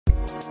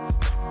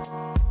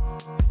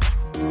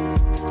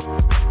Blog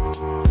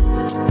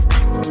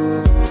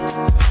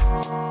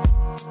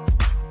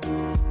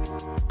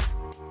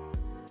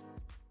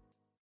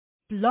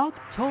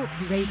Talk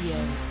Radio.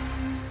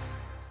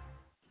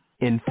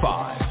 In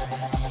 5,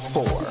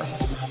 4,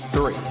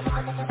 3,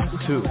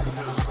 2,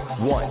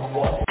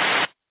 1.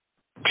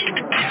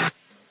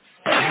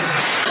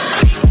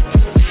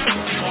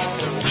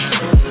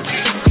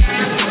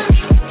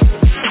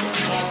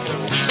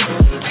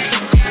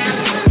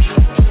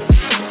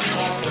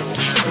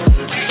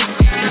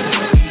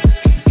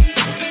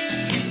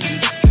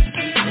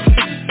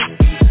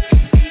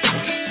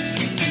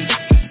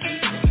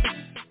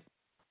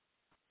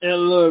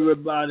 Hello,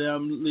 everybody.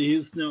 I'm Lee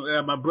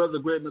Houston. My brother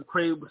Greg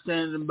McCrae was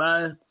standing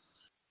by.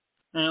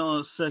 Hang on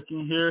a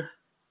second here.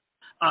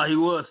 He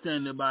was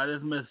standing by.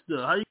 That's messed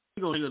up. How you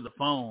gonna pick up the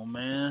phone,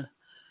 man?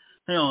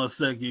 Hang on a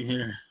second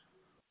here.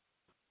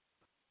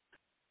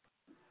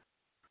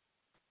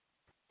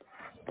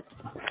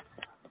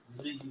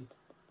 Mixing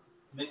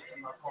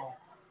my phone.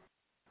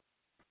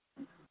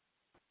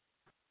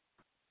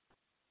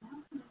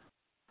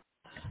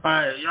 All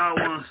right, y'all.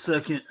 1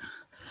 second.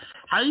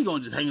 How you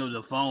gonna just hang up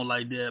the phone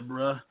like that,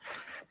 bruh?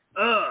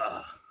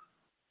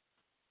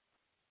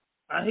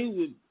 I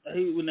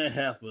hate when that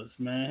happens,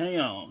 man. Hang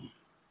on.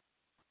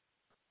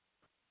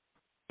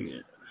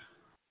 Yeah.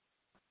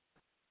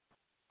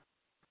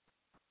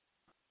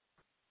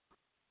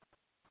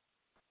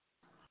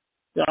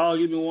 Y'all,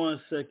 give me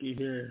 1 second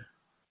here.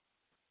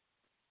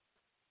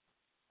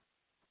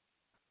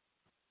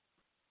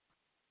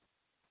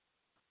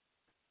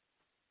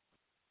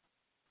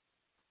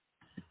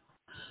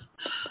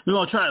 We're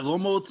gonna try it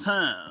one more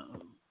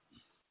time.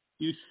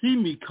 You see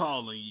me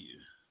calling you.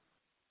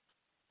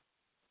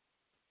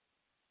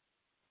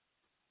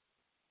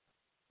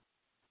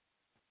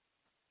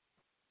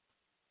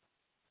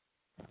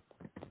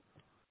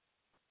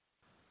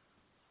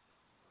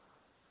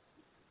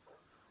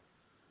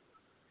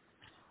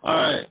 All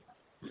right.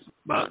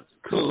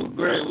 Cool.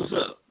 Greg, what's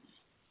up?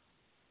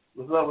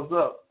 What's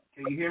up?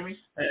 Can you hear me?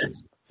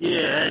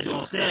 Yeah, as you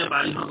don't say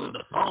anybody hung up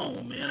the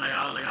phone, man. Like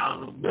I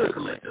was a bill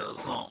collector or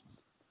something.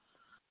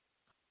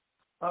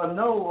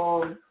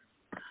 No,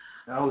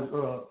 I was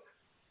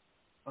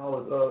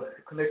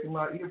connecting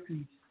my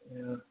earpiece.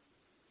 Yeah.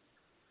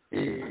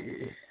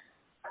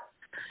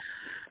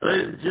 Ladies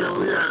and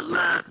gentlemen, we are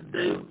live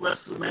today.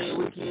 WrestleMania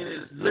weekend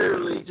is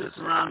literally just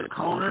around the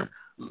corner.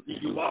 You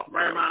can walk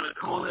right around the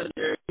corner,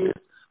 there it is.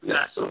 We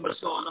got so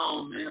much going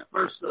on, man.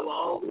 First of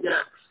all, we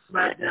got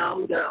SmackDown,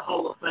 we got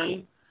Hall of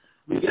Fame,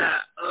 we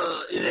got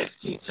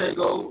NXT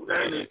TakeOver, we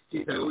got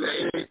NXT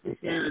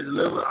Stand and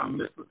Deliver. I'm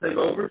Mr.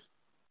 Takeovers.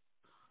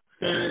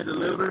 Stand and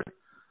Deliver.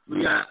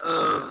 We got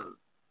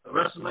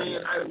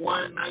WrestleMania Night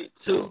 1, Night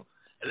 2.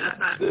 And that's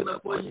not good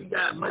enough for you. You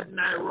got Monday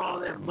Night Raw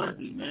that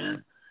Monday,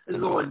 man. It's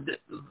going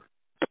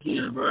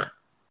again, bro.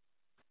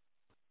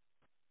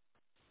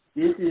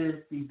 This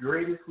is the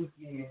greatest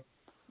weekend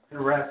in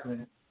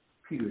wrestling,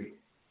 period.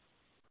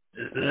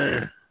 Yes,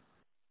 sir.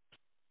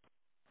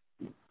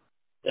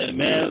 And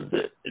man,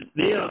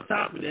 then on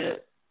top of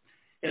that,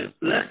 if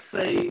let's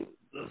say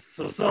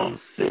for some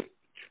sick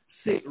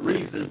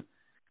reason,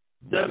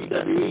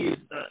 WWE is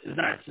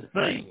not your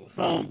thing,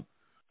 for some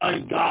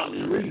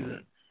ungodly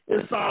reason,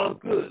 it's all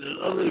good. There's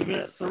other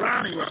events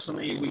surrounding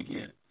WrestleMania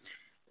weekend.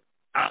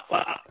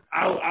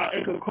 I'll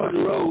echo Cody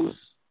Rhodes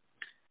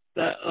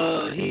that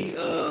Cody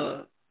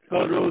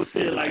Rhodes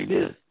said like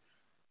this: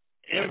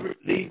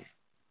 these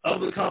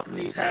other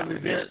companies have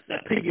events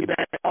that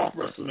piggyback off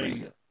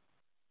WrestleMania.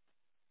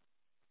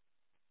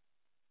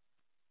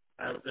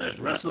 There's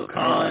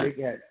WrestleCon.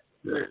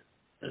 There's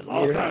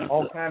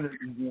all kinds of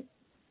events.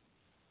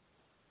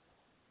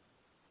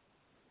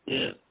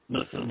 Yeah,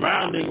 but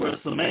surrounding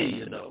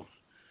WrestleMania though.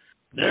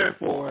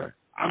 Therefore,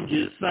 I'm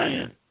just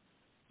saying,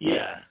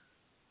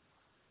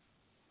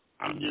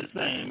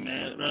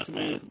 man,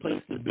 WrestleMania is the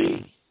place to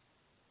be.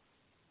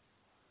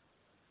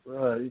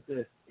 Bro, it's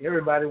just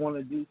everybody want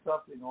to do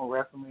something on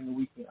WrestleMania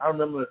weekend. I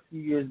remember a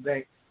few years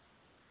back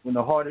when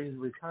the Hardys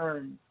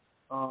returned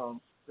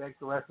back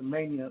to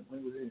WrestleMania when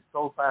it was in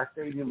SoFi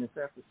Stadium in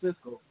San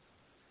Francisco.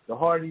 The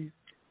Hardys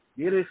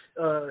did a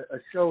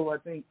show, I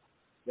think,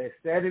 that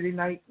Saturday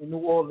night in New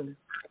Orleans.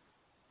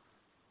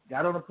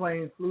 Got on a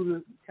plane, flew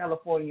to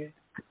California,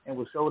 and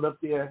was showed up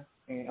there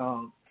and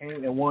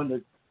came and won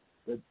the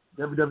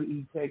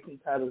WWE Tag Team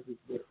titles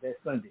that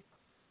Sunday.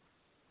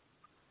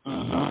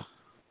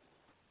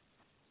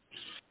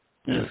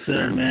 Yes,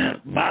 sir,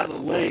 man. By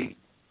the way,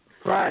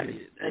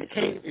 Friday,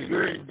 if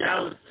you're in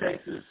Dallas,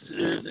 Texas,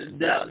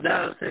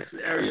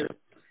 area,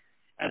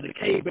 at the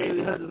Kay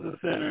Bailey Hutchinson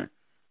Center,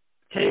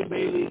 Kay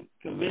Bailey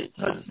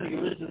Hutchinson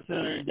Convention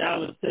Center in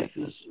Dallas,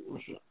 Texas,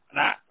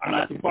 I'm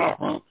not too far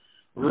from.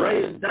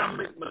 Rey and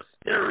Dominic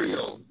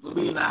Mysterio will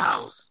be in the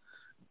house.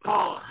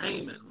 Paul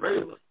Heyman, Rey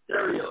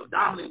Mysterio,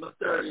 Dominic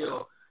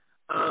Mysterio,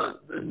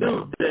 The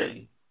New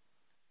Day,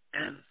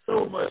 and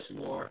so much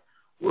more.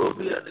 We'll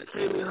be at the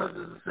Kaylee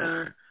Hutchinson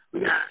Center.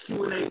 We got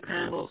Q&A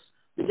panels.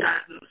 We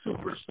got the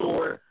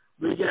Superstore.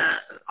 We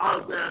got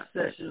autograph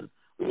sessions.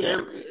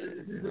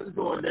 It's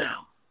going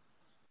down.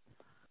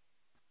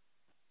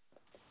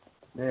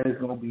 Man,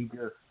 it's gonna be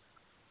just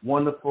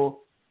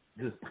wonderful,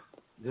 just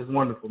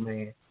wonderful,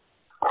 man.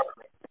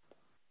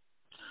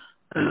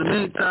 In the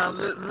meantime,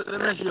 let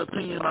me ask your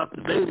opinion about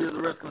the baby of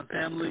the wrestling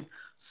family,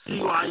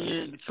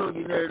 CYN, the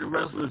Kentucky Narrative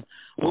Wrestling.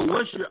 Well,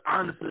 what's your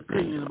honest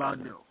opinion about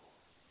them?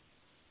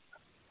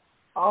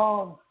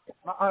 My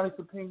honest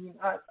opinion,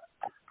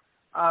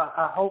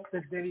 I hope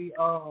that they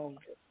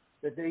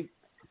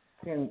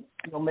can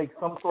make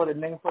some sort of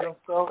name for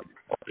themselves.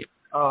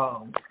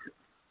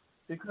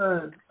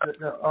 Because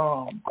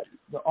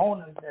the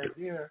owners that are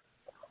there,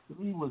 to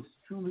me, was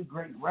truly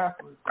great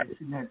wrestlers that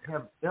shouldn't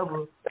have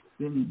ever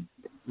been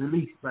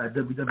released by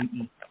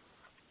WWE.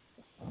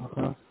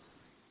 Uh-huh.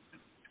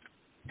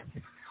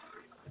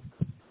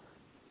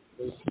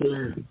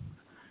 Sure.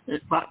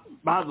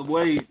 By the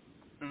way,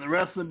 in the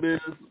wrestling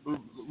business,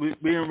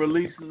 being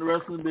released in the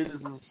wrestling business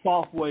is a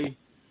soft way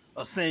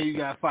of saying you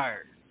got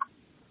fired.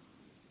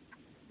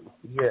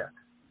 Yeah,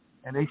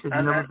 and they should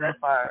never been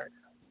fired.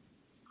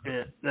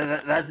 Yeah,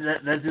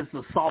 that's just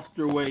a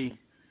softer way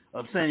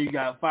of saying you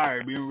got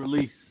fired, being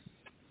released.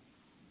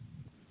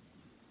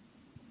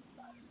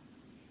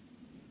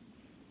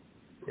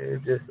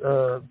 It's just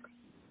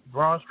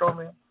Braun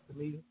Strowman, to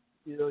me,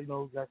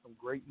 still, got some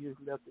great years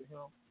left in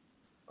him.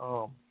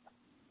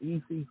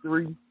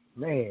 EC3,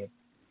 man,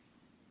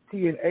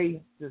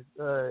 TNA just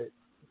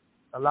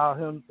allowed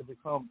him to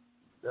become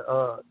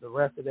the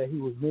wrestler that he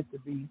was meant to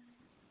be.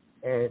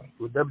 And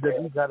when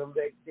WWE got him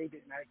back, they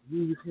did not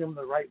use him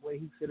the right way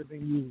he should have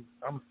been used.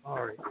 I'm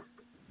sorry.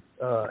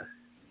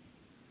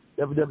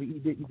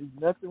 WWE didn't do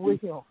nothing with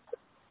him.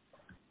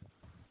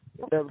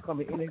 He'll never come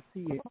to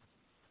NXT.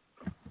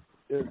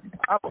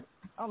 I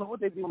don't know what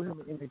they did with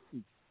him in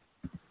NXT.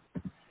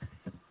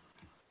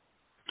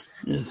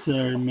 Yes,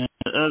 sir, man.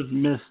 That's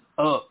messed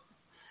up.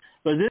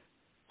 But this,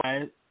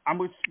 I'm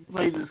going to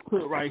play this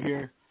clip right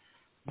here.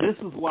 This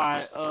is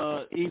why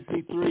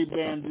EC3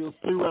 banned those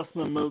 3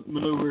 wrestling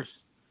maneuvers.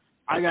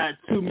 I got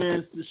 2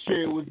 minutes to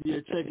share with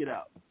you. Check it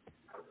out.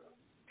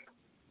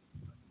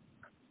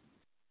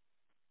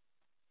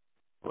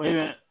 Wait a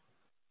minute.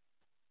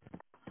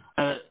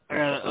 I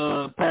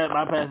gotta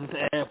bypass this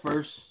ad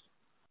first.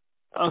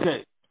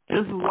 Okay, this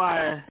is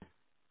why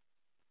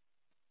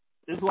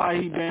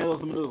he banned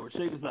those maneuvers.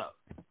 Check this out.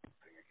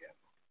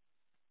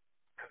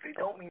 Because they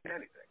don't mean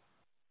anything.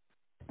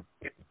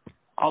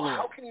 All the way.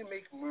 How can you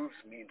make moves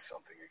mean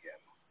something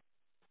again?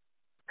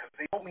 Because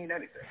they don't mean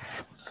anything.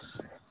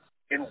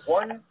 In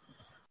one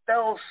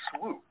fell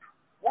swoop,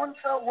 one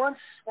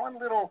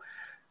little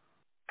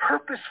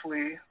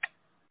purposefully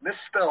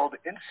misspelled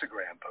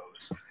Instagram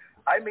post,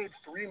 I made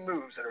 3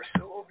 moves that are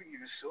so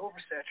overused, so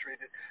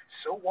oversaturated,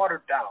 so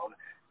watered down,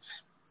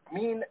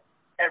 mean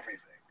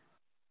everything.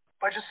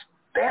 By just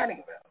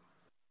banning them.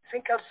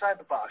 Think outside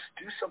the box,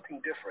 do something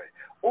different,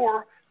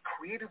 or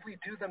creatively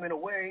do them in a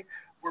way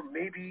where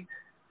maybe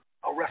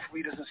a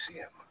referee doesn't see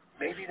him.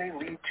 Maybe they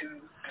lead to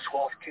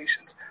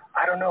disqualifications.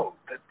 I don't know.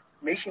 That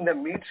making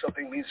them mean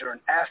something means they're an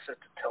asset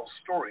to tell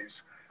stories,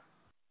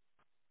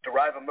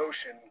 derive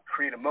emotion,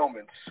 create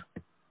moments,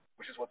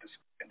 which is what this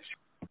industry.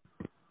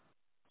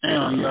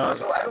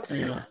 So I don't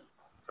see it.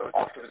 So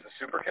also is the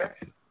super kick,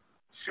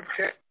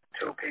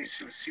 tope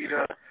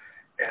suicida,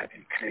 and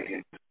the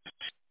Canadian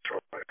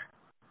destroyer.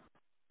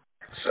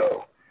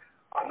 So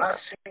I'm not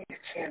saying you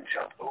can't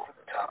jump over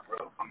the top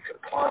rope. You can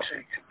plancha,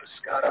 you can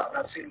pescata. I'm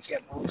not saying you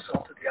can't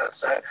moonsault to the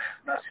outside.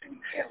 I'm not saying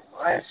you can't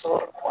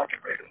lionsault or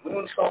quadrubrated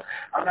moonsault.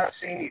 I'm not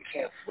saying you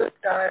can't flip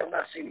dive. I'm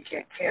not saying you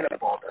can't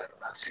cannonball dive. I'm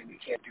not saying you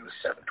can't do a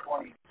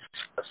 720,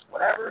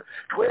 whatever,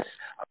 twist.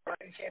 I'm not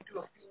saying you can't do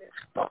a Phoenix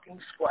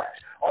fucking splash.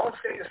 All I'm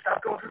saying is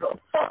stop going through the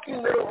fucking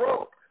middle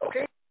rope,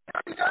 okay?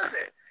 Everybody does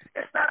it.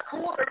 It's not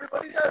cool if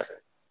everybody does it.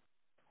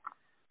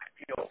 I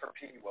feel for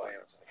Petey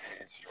Williams.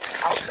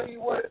 I'll tell you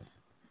what.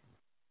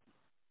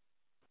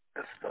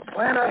 The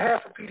plan I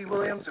have for Petey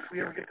Williams, if we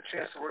ever get the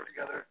chance to work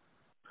together,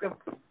 the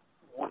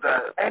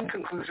end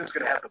conclusion is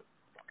going to have the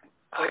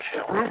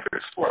roof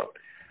explode.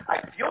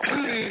 I feel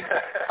Petey.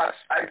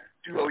 I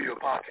do owe you a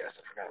podcast.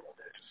 I forgot about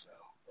that just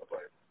now.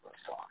 But let's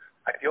talk.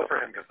 I feel for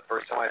him because the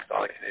first time I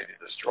saw the Canadian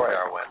Destroyer,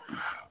 I went,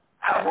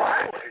 how?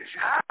 I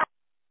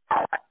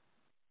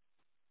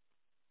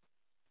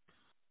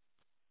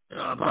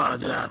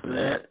apologize for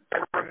that.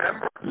 I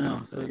remember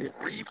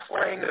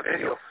replaying the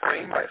video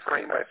frame by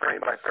frame by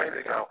frame by frame.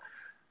 They go,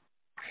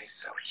 okay,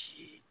 so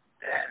he,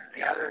 then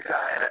the other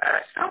guy, and I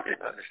still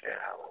didn't understand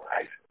how.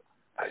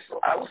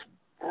 I was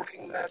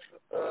working that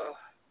with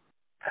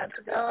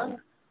Pentagon,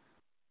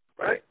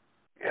 right?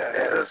 Yeah,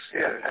 it was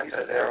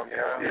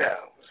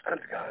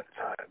Pentagon at the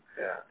time.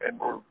 Yeah, and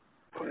we're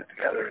putting it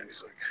together, and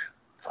he's like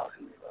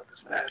talking to me about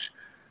this match.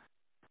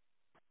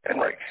 And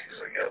he's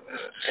like, yeah,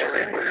 this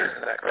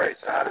isn't that great.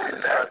 So how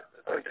did that?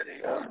 Like, that he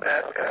was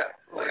mad. Okay.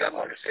 Like, I'm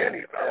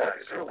understanding about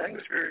that. Is there a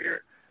language barrier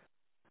here?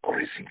 Or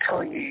is he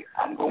telling me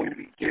I'm going to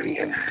be giving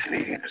him the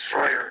Canadian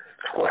Destroyer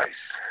twice?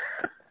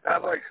 And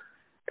I'm like,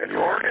 and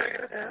you're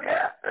getting it?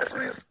 Yeah, that's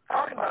what he was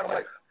talking about. I'm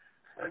like,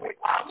 wait,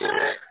 I'll get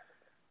it.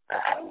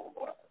 I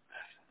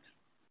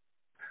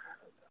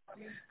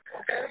mean,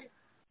 okay.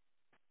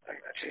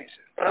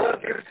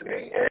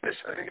 me, and I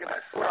didn't get my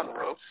foot on the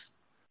ropes,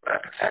 but I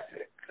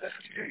protected it. That's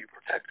what you do. You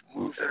protect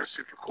moves that are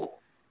super cool.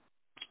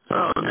 So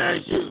let me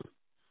ask you,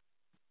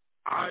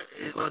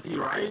 was he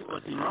right?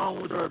 Was he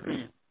wrong with your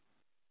opinion?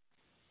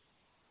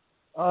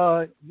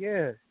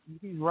 Yeah,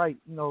 he's right.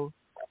 You know,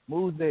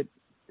 moves that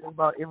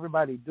about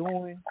everybody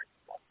doing.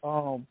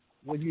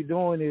 What you're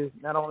doing is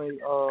not only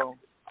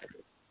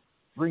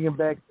bringing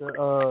back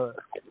the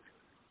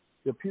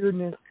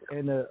pureness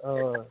and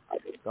the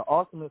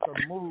awesomeness of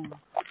the move,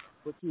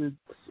 but you're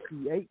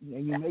creating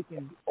and you're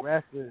making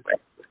wrestlers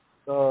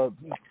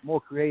be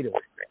more creative.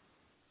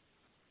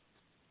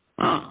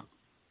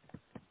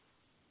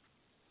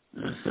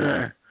 Yes,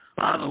 sir.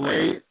 By the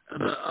way,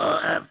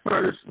 at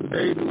first the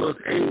baby was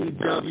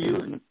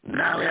AEW, and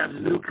now we have the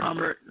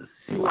newcomer,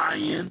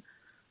 CYN.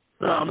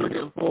 So I'm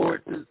looking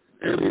forward to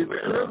it'll be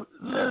a little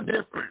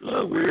different, a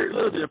little weird, a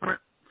little different.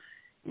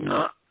 You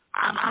know,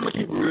 I'm gonna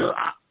keep it real.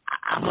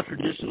 I'm a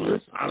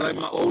traditionalist. I like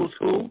my old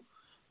school,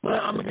 but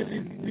I'm gonna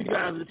give these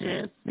guys a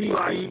chance.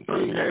 CYN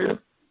pretty narrative,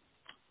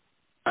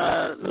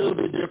 a little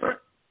bit different.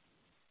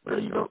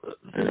 But you know,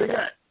 who they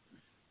got?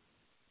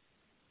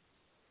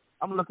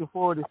 I'm looking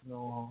forward to this.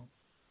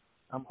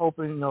 I'm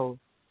hoping,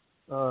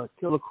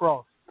 Killer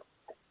Cross,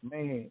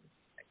 man,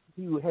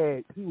 he was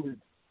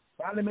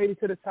finally made it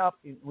to the top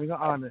in Ring of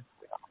Honor,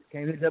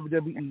 came to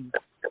WWE.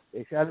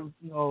 They tried to,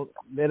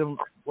 let him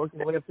work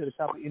his way up to the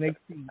top of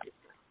NXT.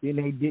 Then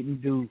they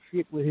didn't do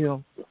shit with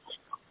him.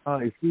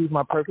 Excuse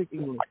my perfect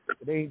English, but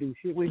they didn't do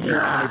shit with him,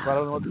 and they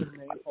brought him up to the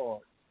main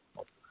card.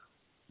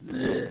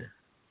 Yeah.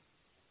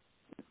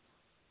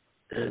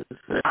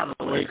 Out of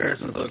the way,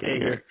 Carson's okay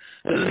here.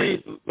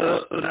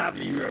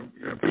 Obviously, you're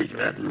a preacher.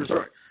 That's the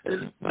resort.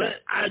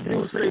 But I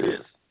do say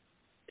this: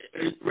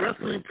 in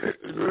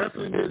the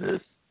wrestling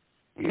business,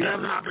 you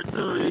have an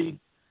opportunity,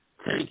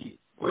 take it.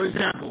 For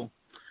example,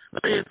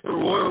 let's say it's the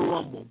Royal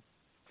Rumble,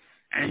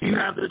 and you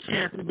have the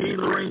chance to be in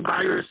the ring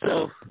by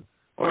yourself,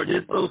 or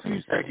just those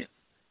few seconds.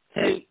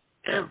 Take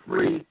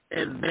every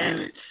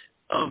advantage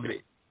of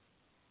it.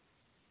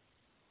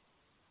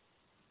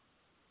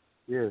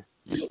 Yeah.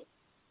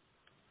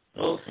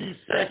 Those few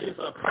seconds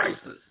are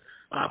priceless.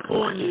 My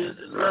point is,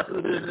 in the rest of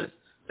the business,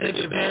 take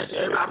advantage of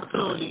every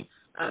opportunity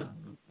that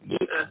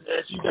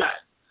you got.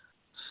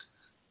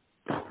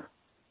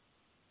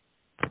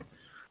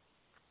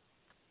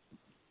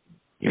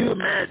 You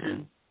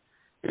imagine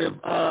if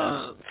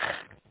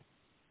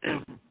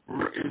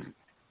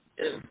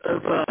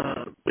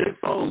Mick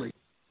Foley,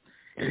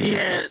 if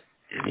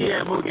he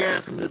had more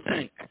gas in the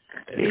tank,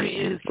 and he didn't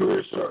end his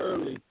career so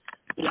early,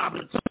 the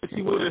opportunity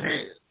he would have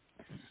had.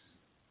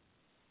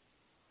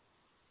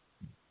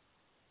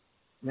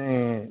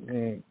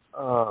 Man,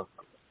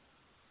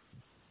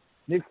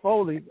 Mick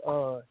Foley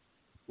was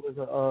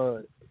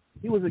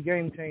a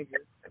game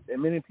changer that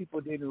many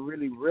people didn't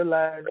really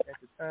realize at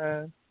the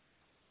time,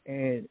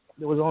 and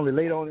it was only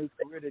later on in his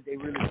career that they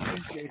really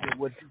appreciated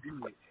what he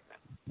did.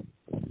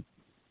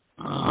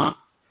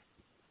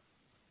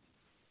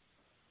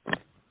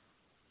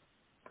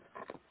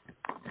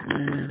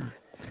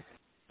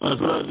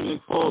 That's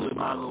Mick Foley,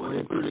 by the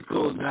way, pretty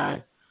cool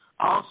guy.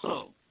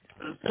 Also,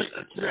 let's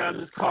check out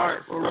this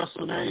card for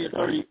WrestleMania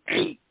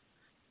 38.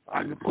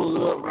 I can pull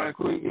it up right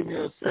quick. Give me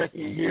a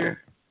second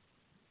here.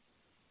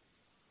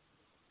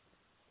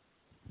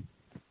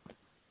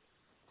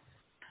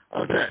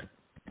 Okay.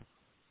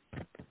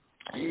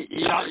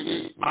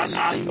 By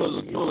now, you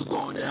know what's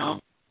going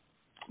down.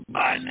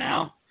 By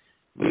now,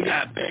 we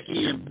got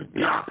Becky and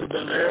Bianca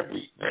Belair.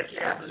 Becky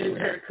after their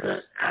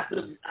haircut,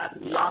 after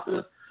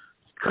Bianca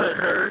cut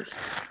hers.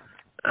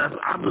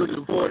 I'm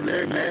looking forward to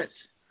their match.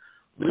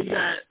 We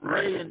got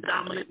Rey and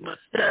Dominic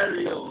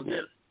Mysterio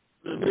against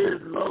The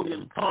Miz,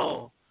 Logan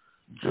Paul.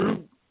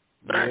 Drew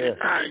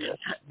McIntyre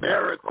against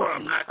Baron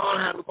Corbin. I'm not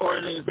calling him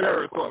Corbin, his name is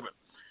Baron Corbin.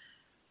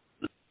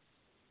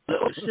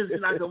 Shinsuke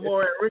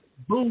Nakamura and Rick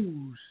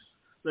Boogs,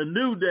 The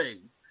New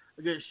Day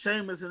against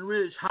Sheamus and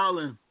Ridge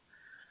Holland.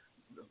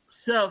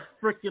 Seth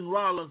freaking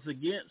Rollins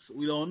against,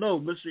 we don't know.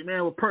 Mr.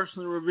 McMahon will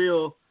personally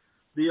reveal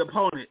the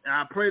opponent. And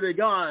I pray to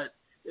God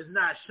it's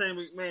not Shane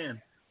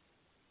McMahon.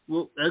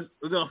 We're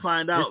going to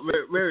find out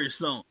very, very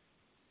soon.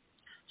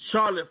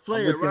 Charlotte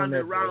Flair,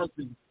 Ronda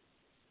Rousey.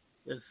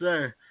 Yes,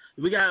 sir.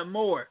 We got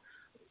more.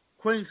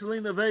 Queen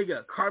Selena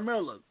Vega,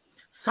 Carmella,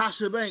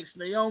 Sasha Banks,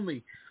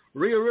 Naomi,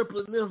 Rhea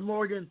Ripley, Liv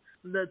Morgan,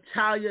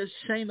 Natalya,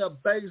 Shayna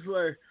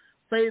Baszler,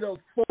 Fatal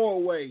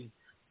 4-Way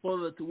for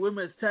the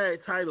women's tag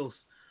titles.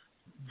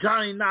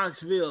 Johnny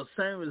Knoxville,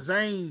 Sami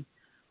Zayn,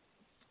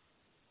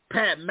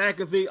 Pat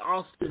McAfee,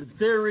 Austin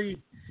Theory,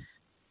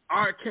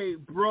 RK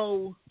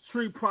Bro,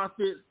 Street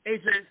Profits,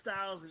 AJ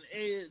Styles and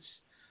Edge,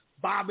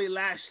 Bobby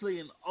Lashley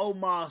and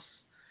Omos,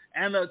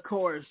 and of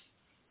course,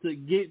 to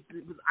get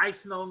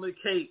icing on the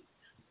cake,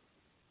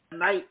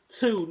 night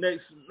two,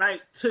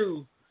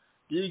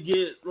 you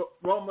get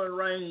Roman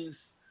Reigns,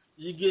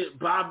 you get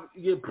Brock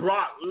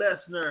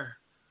Lesnar,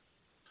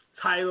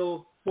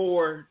 title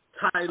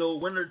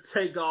winner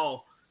take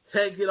all,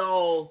 take it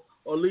all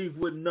or leave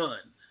with none.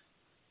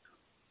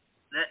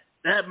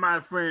 That my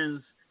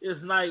friends is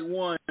night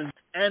 1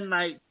 and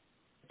night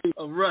 2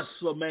 of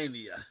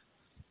WrestleMania.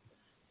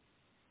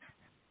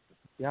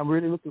 Yeah, I'm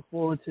really looking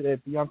forward to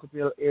that Bianca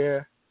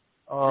Belair.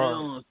 Hang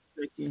on a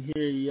second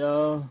here,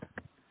 y'all.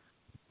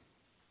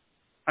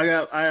 I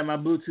have my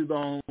Bluetooth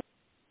on.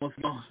 What's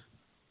going on?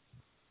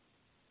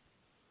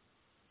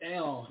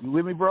 Damn. You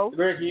with me, bro?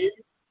 Greg, can you hear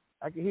me?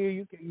 I can hear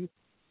you.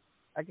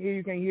 I can hear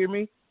you. Can you hear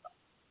me?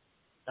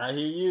 I hear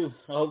you.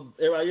 I hope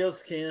everybody else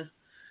can.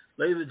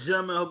 Ladies and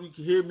gentlemen, I hope you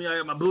can hear me. I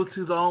got my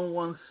Bluetooth on.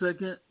 1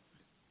 second.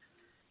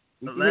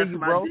 We can hear you,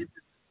 bro.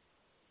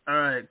 All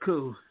right,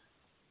 cool.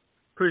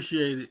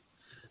 Appreciate it.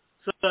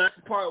 So that's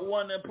part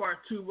 1 and part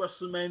 2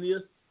 WrestleMania,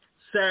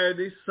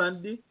 Saturday,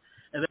 Sunday.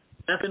 And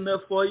that's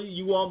enough for you.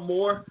 You want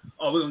more?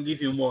 Oh, we're going to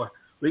give you more.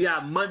 We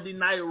got Monday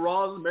Night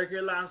Raw in the American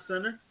Airlines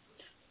Center.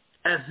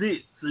 That's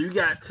it. So you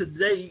got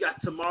today, you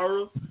got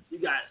tomorrow, you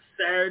got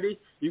Saturday,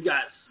 you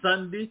got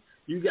Sunday,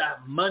 you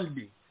got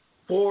Monday.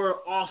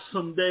 4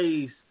 awesome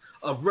days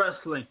of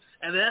wrestling.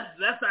 And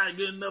that's not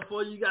good enough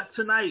for you. You got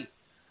tonight,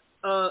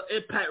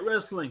 Impact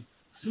Wrestling,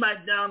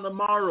 SmackDown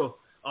tomorrow,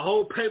 a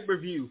whole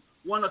pay-per-view,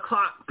 1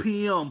 o'clock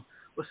p.m.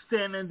 with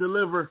Stand and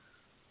Deliver.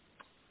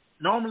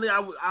 Normally,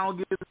 I don't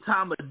give the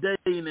time of day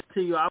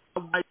until you. I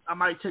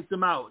might check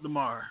them out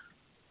tomorrow.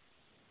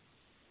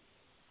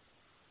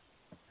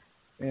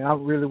 And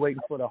I'm really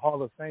waiting for the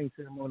Hall of Fame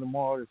ceremony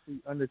tomorrow to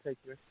see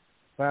Undertaker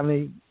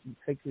finally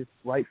take his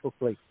rightful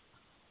place.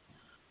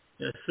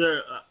 Yes,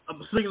 sir.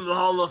 I'm speaking of the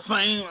Hall of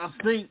Fame. I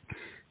think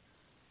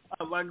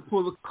if I can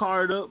pull the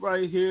card up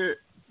right here.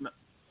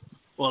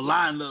 Well,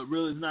 lined up.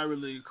 Really, it's not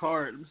really a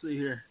card. Let me see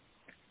here.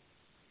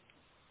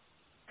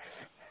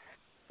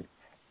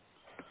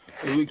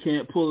 We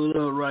can't pull it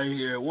up right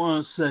here.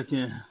 1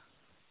 second.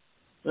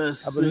 Let's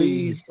see. I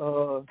believe.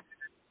 All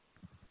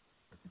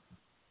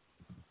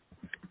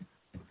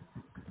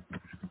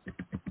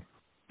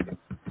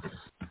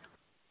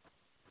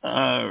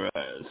right.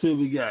 Let's see what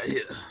we got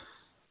here.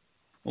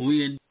 When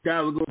we in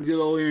doubt, we're gonna get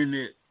over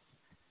internet.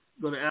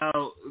 Go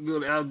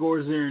to Al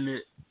Gore's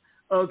internet.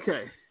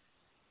 Okay.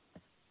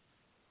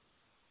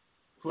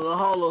 For the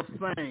Hall of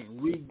Fame,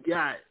 we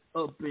got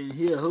up in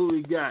here. Who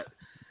we got?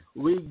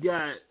 We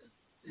got.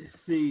 Let's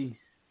see.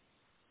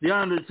 The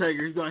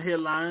Undertaker. He's gonna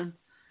headline.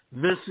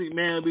 Vince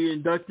McMahon will be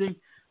inducting.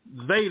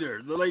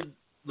 Vader, the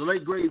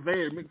late great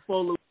Vader, Mick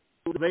Foley,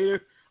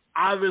 Vader.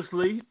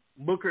 Obviously,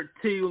 Booker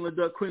T will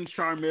induct Queen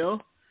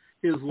Sharmell,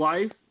 his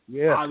wife.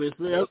 Yeah.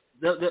 Obviously,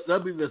 that'll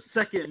be the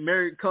second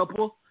married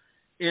couple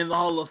in the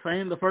Hall of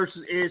Fame. The first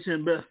is Edge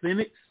and Beth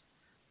Phoenix.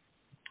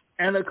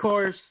 And, of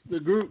course, the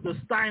group, the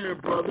Steiner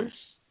brothers,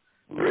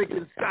 Rick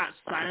and Scott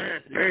Steiner.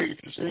 That's very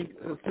interesting.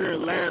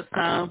 Considering last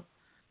time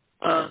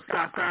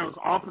Scott Steiner was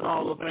off the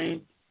Hall of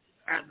Fame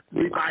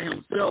by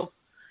himself,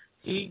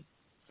 he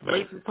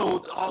basically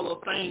told the Hall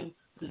of Fame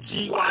to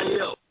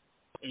GYL.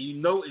 And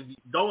you know, if you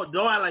don't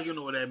act like you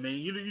know what that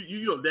means.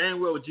 You know damn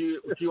well what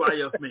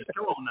GYF means.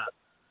 Come on now.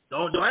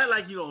 Don't act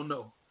like you don't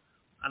know.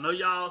 I know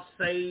y'all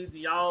saved,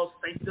 y'all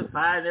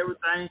sanctified and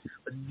everything,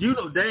 but you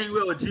know dang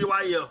well what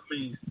GYF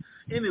means.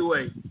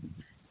 Anyway,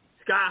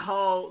 Scott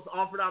Hall's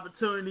offered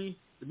opportunity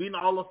to be in the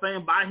Hall of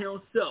Fame by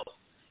himself,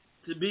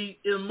 to be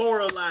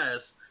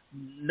immortalized.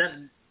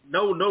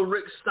 No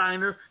Rick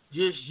Steiner,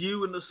 just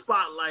you in the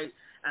spotlight.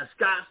 And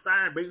Scott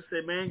Steiner basically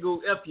said, man,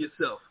 go F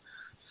yourself.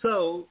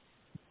 So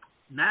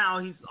now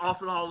he's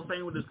off in the Hall of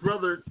Fame with his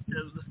brother,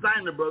 the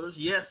Steiner brothers.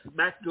 Yes,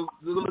 back to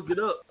go look it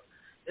up.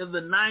 In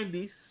the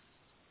 90s,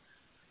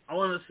 I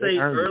want to say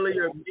early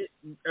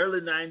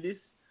 90s,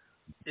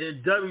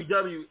 in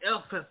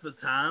WWF at the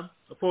time,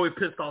 before we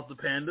pissed off the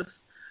Pandas,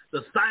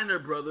 the Steiner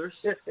brothers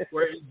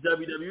were in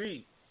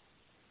WWE.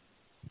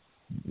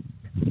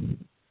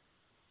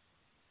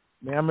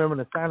 Man, I remember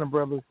the Steiner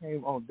brothers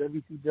came on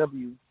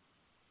WCW.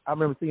 I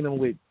remember seeing them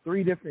with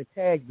 3 different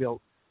tag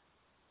belts.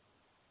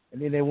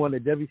 And then they won the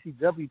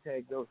WCW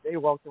tag belts. They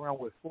walked around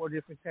with 4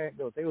 different tag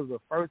belts. They was the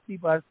first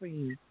people I've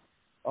seen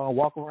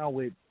walk around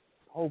with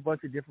a whole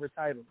bunch of different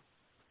titles.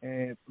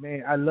 And,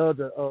 man, I love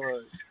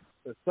the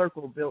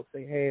circle belts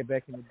they had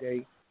back in the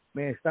day.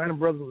 Man, Steiner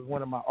Brothers was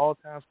one of my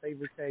all-time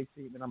favorite tag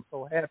teams, and I'm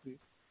so happy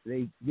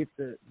they get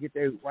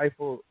their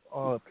rightful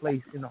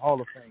place in the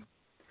Hall of Fame.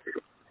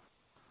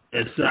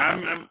 Yes, I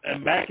remember,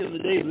 and back in the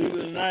day, believe it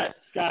or not,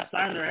 Scott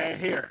Steiner had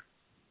hair.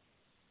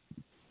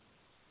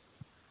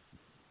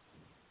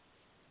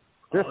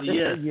 Oh,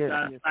 yes,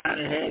 Scott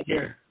Steiner had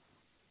hair.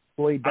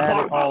 Before he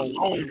died,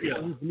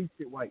 he bleached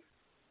it white.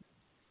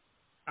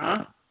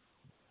 Huh?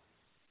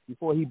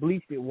 Before he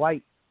bleached it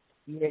white,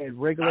 he had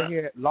regular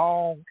hair,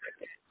 long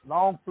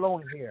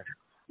flowing hair.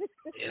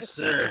 Yes,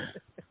 sir.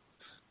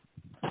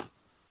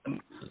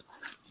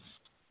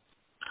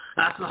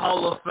 That's the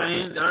Hall of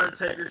Fame. The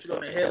Undertaker's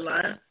going to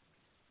headline.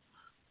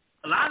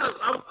 A lot of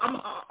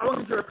I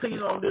want your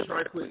opinion on this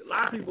right quick. A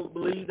lot of people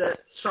believe that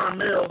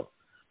Sharmell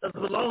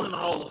doesn't belong in the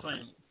Hall of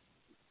Fame.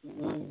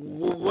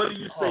 What do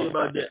you say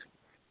about that?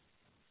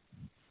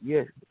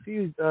 Yes,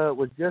 she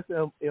was just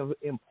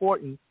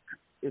important,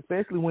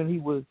 especially when he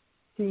was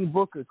King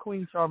Booker.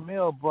 Queen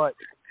Sharmell brought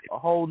a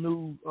whole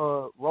new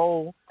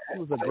role She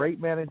was a great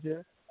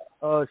manager.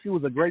 She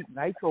was a great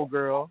Nitro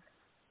girl.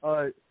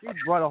 She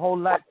brought a whole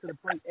lot to the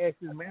plate as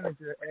his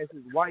manager, as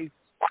his wife.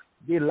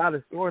 Did a lot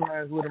of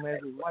storylines with him as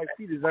his wife.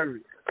 She deserved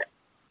it.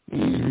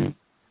 Mm-hmm.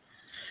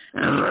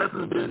 And the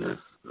wrestling business,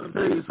 I'll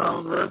tell you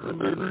something, the wrestling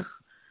business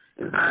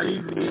is not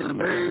easy being a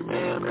married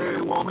man,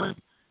 married woman,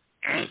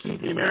 and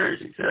keep your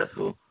marriage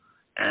successful.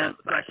 And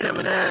like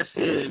Kevin Nash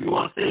said, if you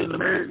want to stay in the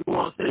marriage, you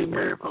want to stay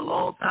married for a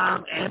long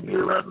time and be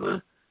a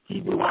wrestler,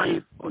 keep your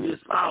wife or your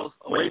spouse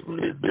away from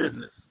this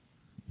business.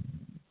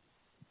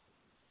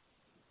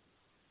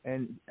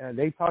 And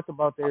they talked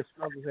about their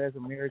struggles as a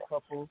married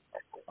couple.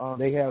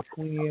 They have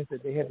twins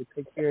that they had to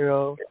take care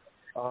of.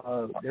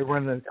 They're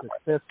running a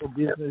successful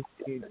business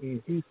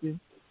in Houston.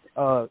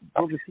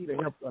 Booker T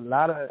helped a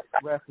lot of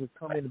wrestlers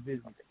come into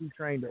business. He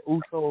trained the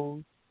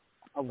Usos.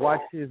 I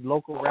watched his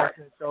local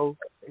wrestling show.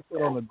 They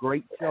put on a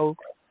great show.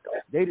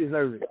 They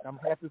deserve it. I'm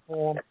happy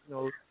for them. You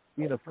know,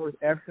 being the first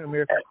African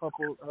American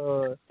couple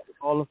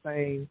Hall of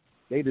Fame,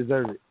 they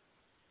deserve it.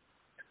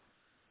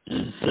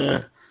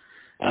 Yes,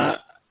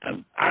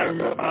 I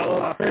remember one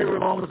of my favorite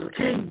moments of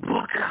King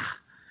Booker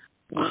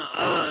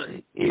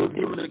when he was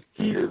given the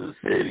key to the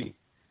city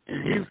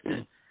in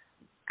Houston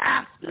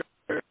after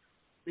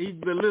he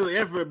belittled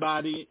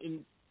everybody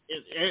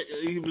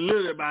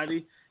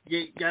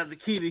got the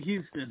key to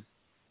Houston.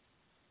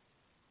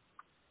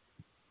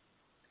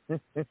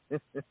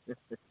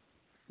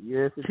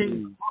 Yes,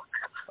 indeed.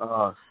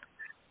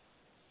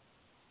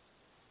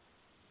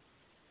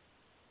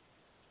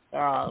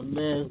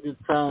 Man, good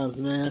times,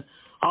 man.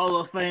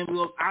 Hall of Fame. I don't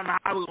know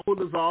how we're gonna pull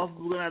this off.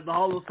 We're gonna have the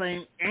Hall of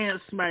Fame and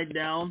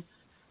SmackDown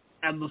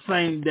at the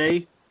same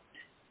day.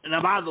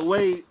 And by the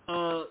way,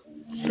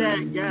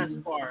 Shad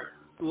Gaspard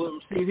will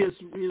receive his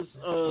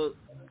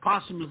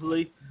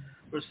posthumously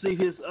receive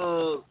his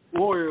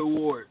Warrior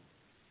Award.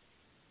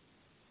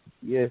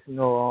 Yes, you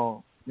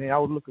know, man, I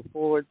was looking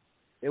forward.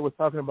 They were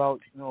talking about,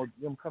 you know,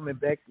 them coming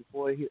back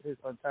before his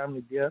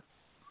untimely death.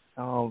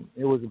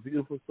 It was a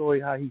beautiful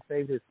story how he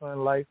saved his son's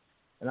life,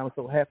 and I'm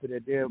so happy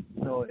that they're,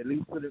 you know, at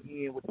least put him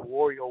in with the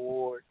Warrior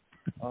Award.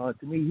 To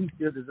me, he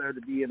still deserved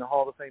to be in the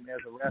Hall of Fame as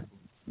a wrestler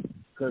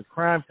because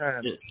Crime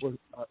Time was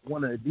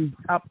one of the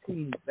top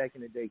teams back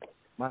in the day.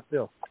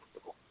 Myself.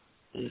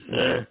 Yes,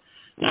 sir.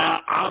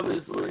 Now,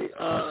 obviously,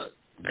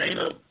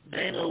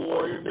 Dana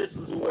Warrior, this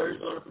is where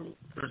he's going to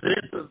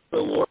present the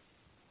award.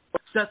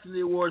 Accepting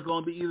the award is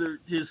going to be either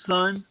his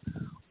son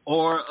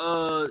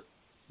or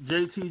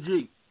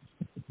JTG.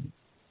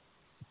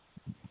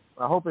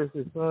 I hope it's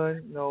his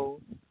son. You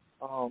know,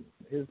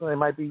 his son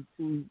might be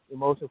too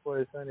emotional for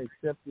his son to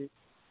accept it.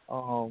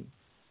 You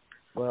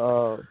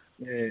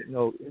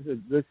know, it's a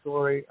good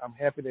story. I'm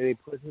happy that they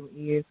put him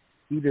in.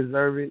 He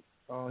deserves it.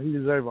 He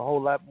deserves a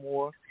whole lot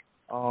more.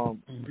 He was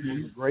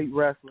a great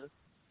wrestler.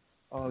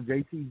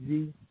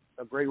 JTG,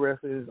 a great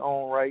wrestler in his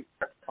own right.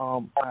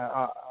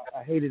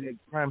 I hated that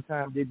Prime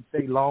Time didn't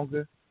stay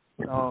longer.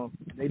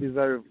 They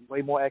deserve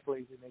way more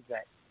accolades than they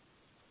got.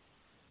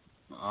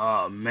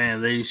 Oh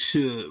man, they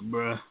should,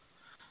 bruh.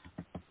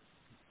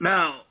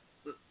 Now,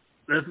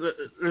 let's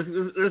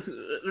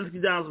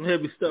get down some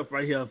heavy stuff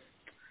right here.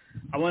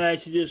 I want to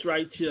ask you this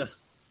right here.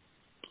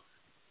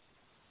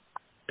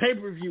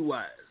 Pay-per-view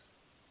wise,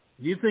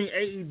 do you think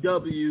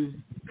AEW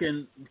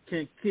can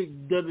kick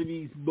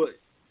WWE's butt?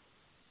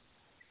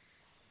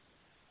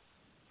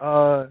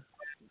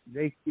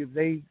 If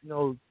they you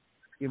know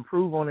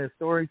improve on their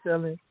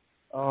storytelling,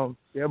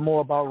 they're more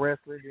about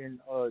wrestling than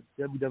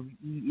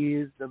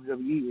WWE is.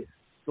 WWE is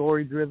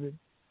story driven.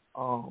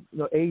 You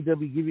know,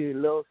 AEW give you a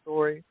little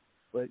story,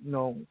 but you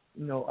know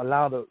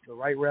allow the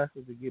right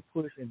wrestlers to get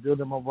pushed and build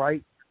them up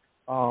right.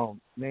 Man,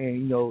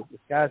 you know the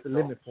sky's the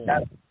limit for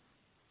them.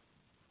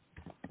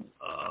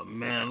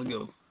 Man, I'm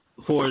looking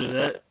forward to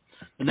that.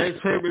 The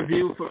next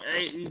pay-per-view for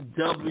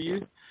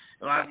AEW, if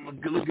I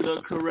can look it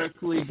up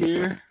correctly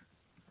here.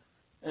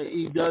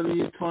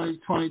 AEW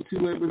 2022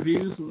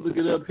 pay-per-views. Look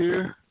it up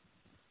here.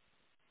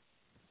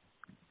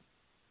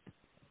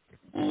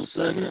 1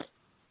 second.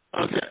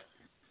 Okay.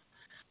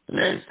 The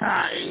next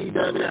time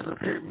AEW has a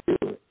pay-per-view,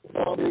 it's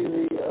going to be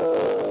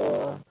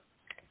the,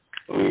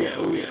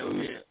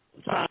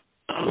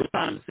 I'm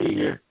trying to see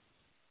here.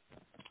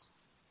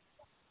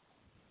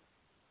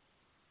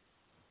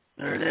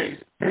 Their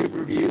next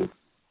pay-per-view.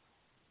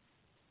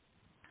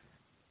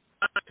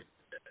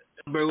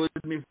 Bear with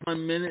me for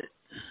 1 minute.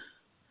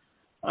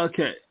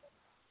 Okay.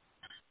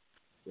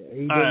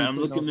 Yeah, all right, I'm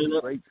looking it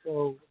up. Great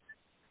show.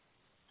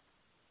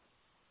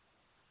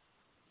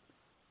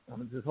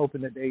 I'm just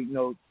hoping that they, you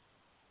know,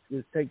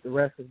 just take the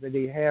wrestlers that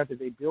they have that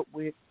they built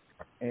with,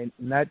 and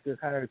not just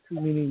hire too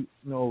many,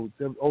 you know,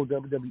 old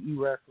WWE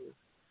wrestlers,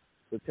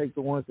 but take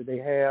the ones that they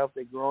have,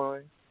 they're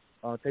growing.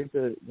 Take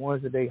the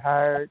ones that they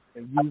hired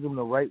and use them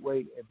the right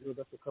way and build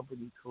up the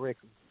company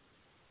correctly.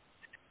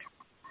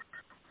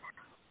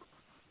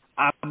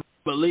 I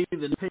believe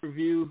the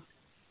pay-per-view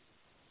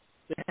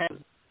that has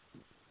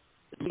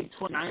the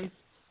 29th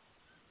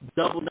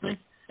double day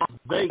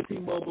Vegas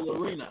T-Mobile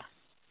Arena.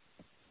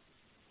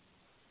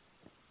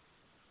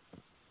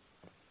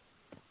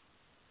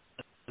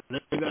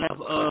 They're gonna have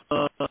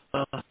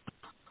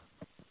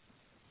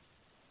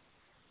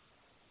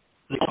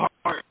the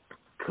Hart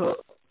Cup.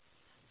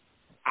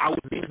 I was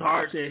being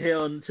hard to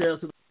hell and tell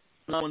to the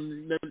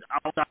one that I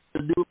was not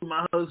to do with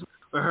my husband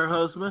or her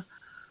husband.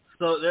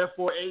 So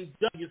therefore,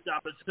 AEW gets the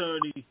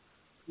opportunity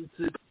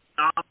to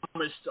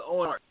homage to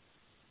Owen Hart.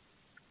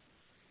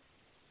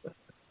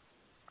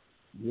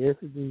 Yes,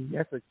 indeed.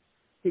 That's a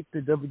kick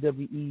to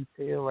WWE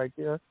tail right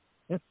there.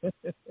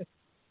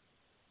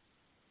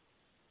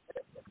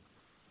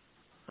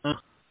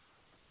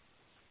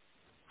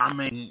 I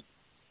mean,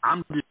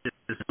 I'm just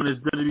when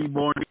it's going to be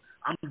boring.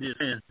 I'm just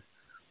saying.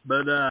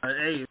 But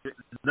hey, if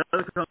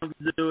another company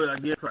to do it, I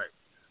guess right.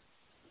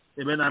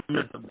 They may not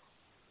miss them.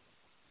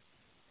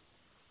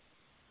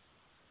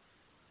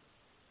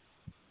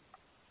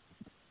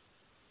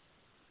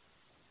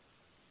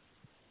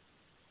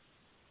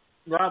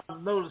 Rob,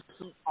 I've noticed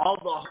all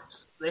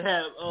the they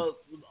have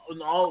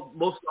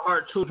most of the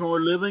Hart children were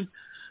living.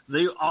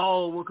 They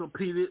all were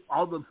competed.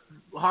 All the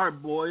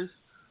Hart boys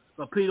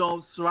competed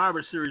on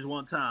Survivor Series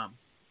one time.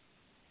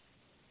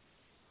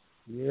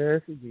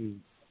 Yes, indeed.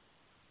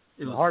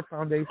 The Hart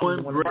Foundation is one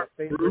of my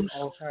favorite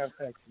all-time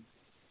factions.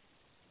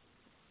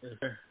 Yes,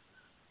 sir.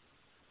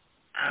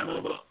 I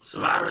remember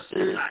Survivor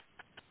Series. I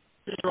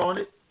on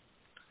it.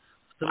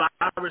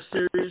 Survivor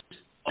Series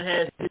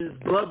had his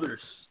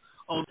brothers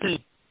on the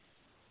team.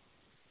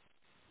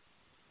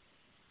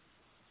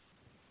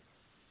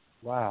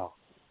 Wow.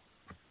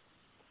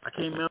 I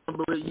can't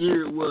remember what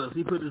year it was.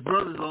 He put his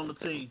brothers on the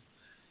team.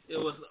 It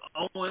was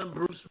Owen,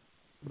 Bruce,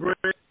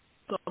 Brett,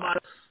 somebody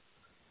else.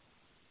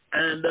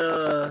 And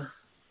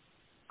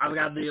I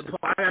got to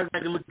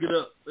look it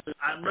up.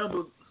 I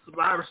remember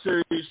Survivor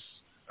Series,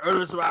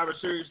 early Survivor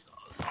Series,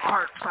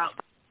 Hart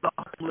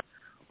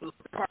was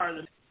part of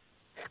it.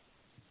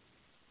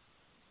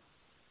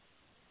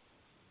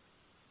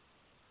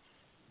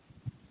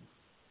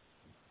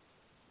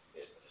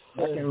 I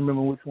can't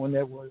remember which one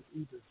that was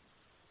either.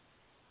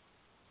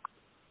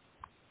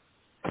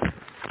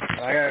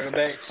 I gotta go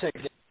back and check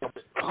it out.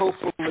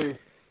 Hopefully,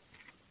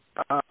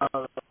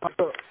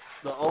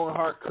 the Owen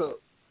Hart Cup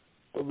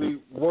will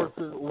be worth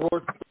the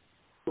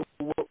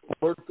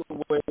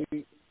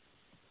wait.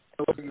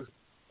 In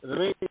the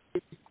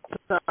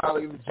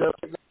meantime, just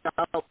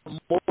out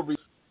Morbius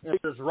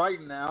is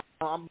right now.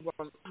 By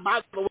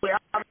the way,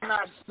 I'm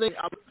not sick.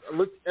 I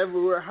looked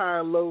everywhere, high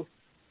and low.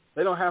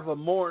 They don't have a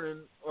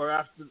morning or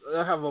after. They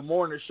don't have a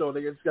morning show.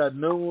 They just got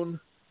noon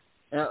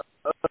and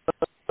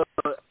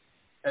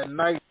at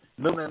night,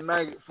 noon and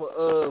night for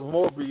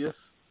Morbius.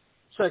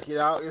 Check it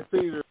out in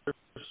theaters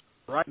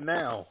right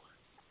now.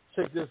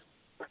 Check this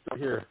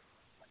here.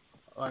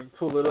 I can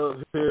pull it up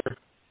here.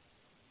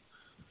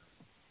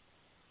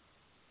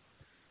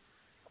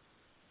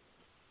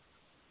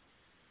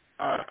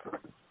 All right.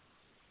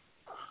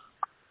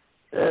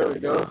 There we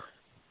go.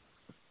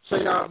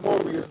 Check out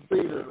Morbius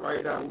theaters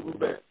right now. We'll be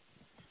back.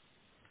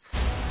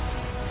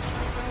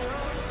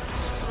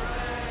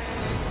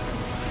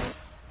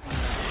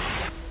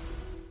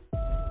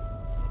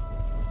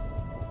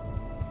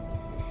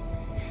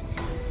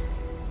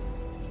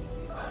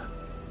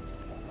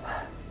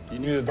 You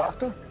need a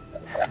doctor?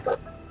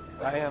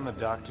 I am a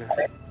doctor.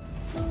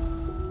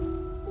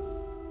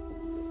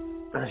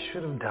 I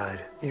should have died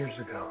years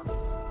ago.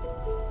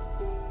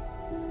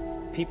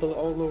 People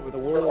all over the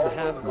world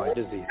have my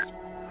disease.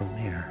 From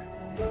here.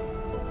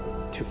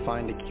 To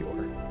find a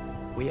cure,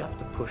 we have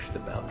to push the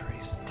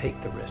boundaries,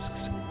 take the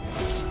risks.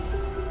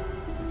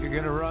 If you're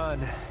gonna run,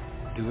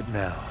 do it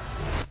now.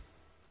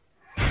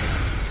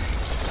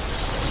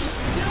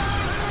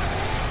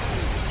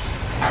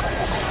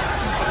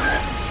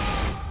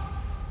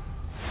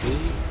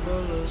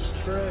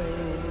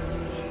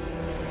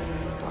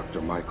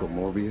 Dr. Michael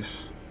Morbius,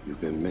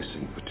 you've been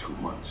missing for 2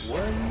 months.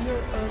 When you're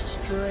a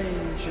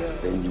stranger,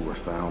 then you were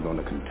found on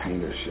a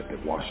container ship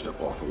that washed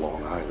up off of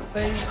Long Island.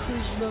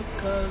 Faces look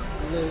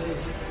ugly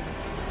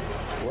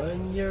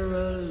when you're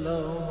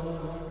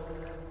alone.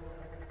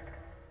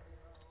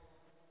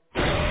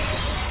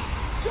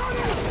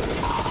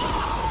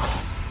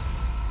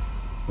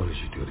 What did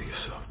you do to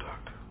yourself,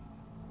 Doctor?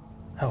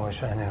 I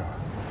wish I knew.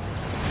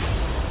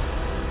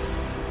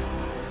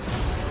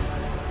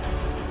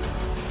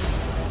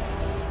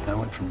 I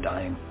went from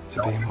dying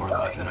to being more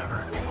alive than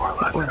ever.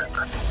 What?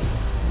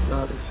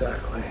 Not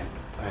exactly.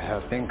 I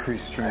have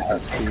increased strength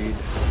and speed,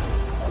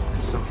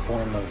 some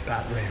form of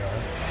bat radar.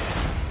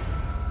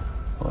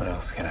 What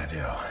else can I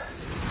do?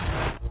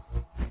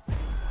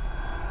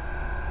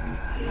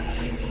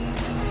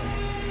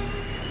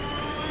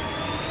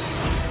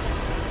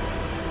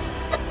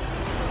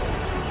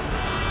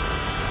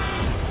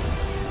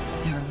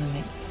 There are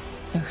limits.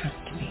 There has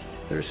to be.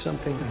 There's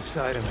something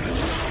inside of me.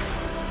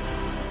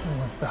 I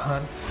want to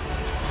hunt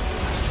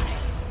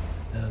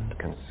and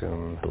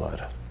consume blood.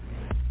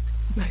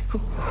 Michael,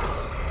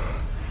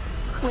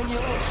 when you're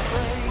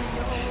afraid,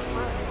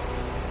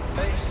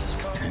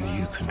 and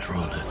you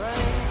control it.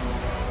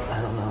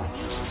 I don't know.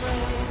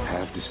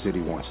 Half the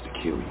city wants to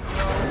kill you.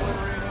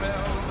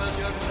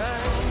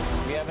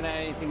 We haven't had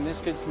anything this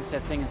good since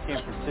that thing in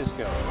San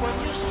Francisco.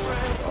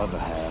 The other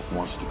half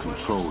wants to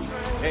control you.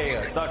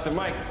 Hey, Dr.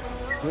 Mike,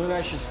 you and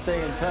I should stay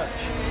in touch.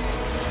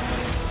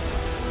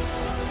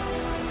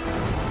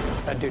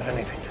 I'd do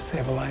anything to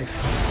save a life,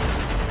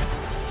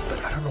 but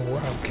I don't know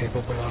what I'm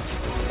capable of.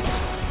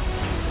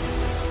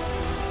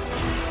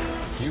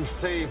 You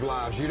save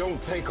lives, you don't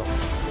take them.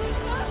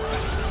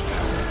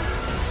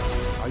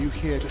 Are you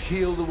here to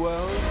heal the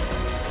world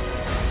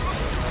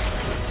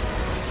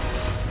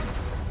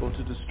or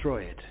to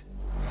destroy it?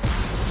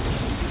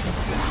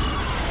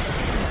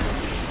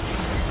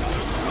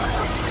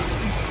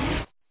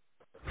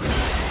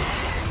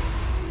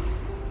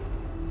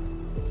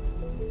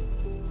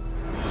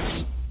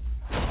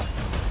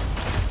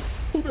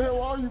 Who the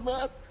hell are you,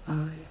 Matt?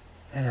 I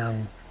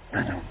am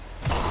Venom.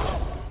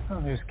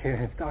 I'm just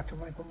kidding. It's Dr.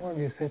 Michael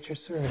Morbius at your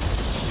service.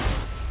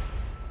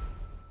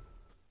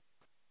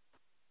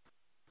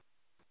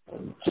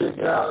 Check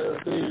it out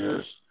in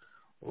theaters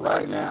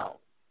right now.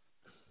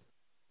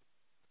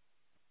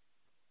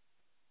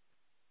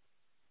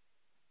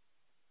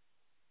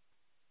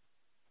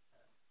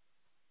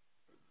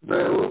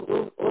 Man,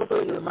 what's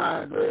on your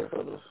mind, Greg,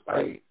 for the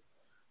fight?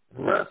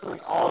 Wrestling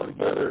all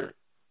together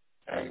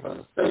and for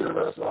the state of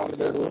wrestling all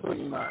together, what's on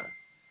your mind?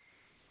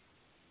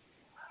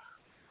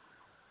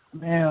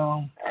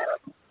 Man,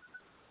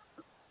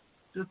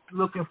 just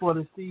looking for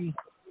to see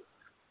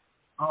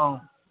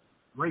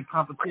great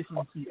competition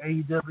to see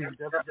AEW and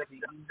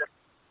WWE.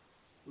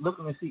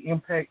 Looking to see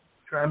Impact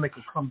try to make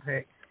a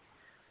comeback.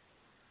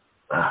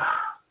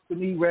 To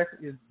me,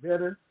 wrestling is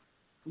better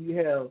when you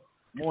have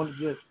more than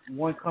just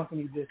one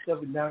company just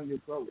shoving down your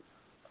throat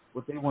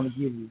what they want to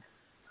give you.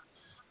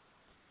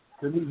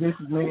 To me, Vince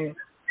McMahon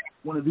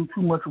want to do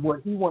too much of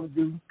what he want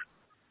to do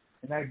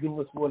and not give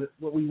us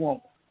what we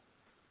want.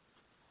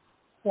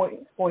 Point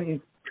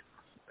in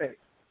fact,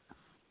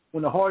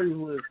 when the Hardys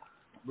was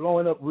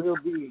blowing up real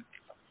big,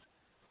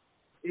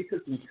 it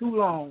took them too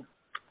long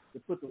to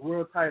put the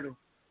world title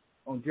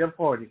on Jeff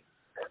Hardy.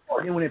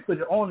 And then when they put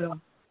it on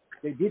him,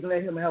 they didn't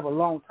let him have a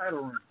long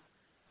title run.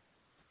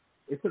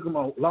 It took him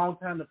a long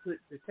time to put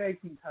the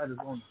tag team titles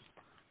on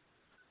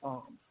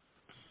him.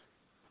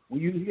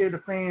 When you hear the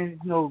fans,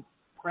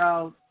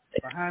 crowd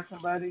behind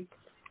somebody,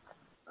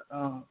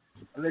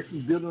 unless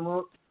you build them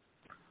up,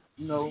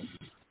 you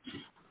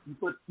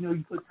put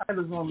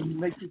titles on them, you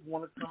make people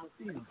want to come and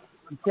see them.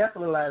 You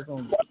capitalize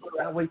on them.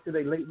 Don't wait till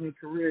they late in their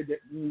career that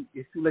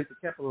it's too late to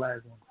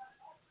capitalize on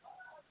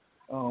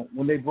them.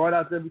 When they brought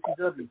out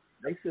WCW,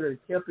 they should have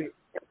kept it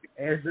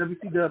as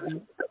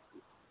WCW.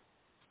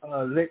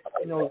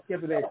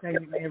 Kept it as Shane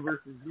McMahon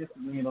versus Vince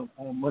McMahon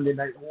on Monday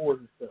Night Wars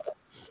and stuff.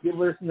 Give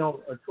us,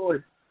 a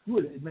choice. You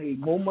would have made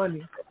more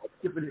money,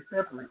 keep it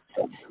separate,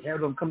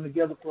 have them come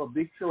together for a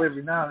big show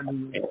every now and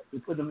then to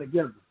put them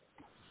together.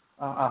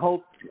 I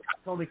hope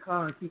Tony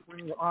Khan keep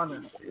Ring of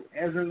Honor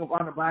as Ring of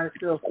Honor by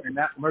itself and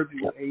not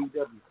merging with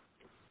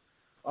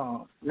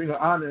AEW. Ring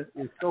of Honor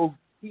is so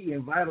key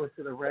and vital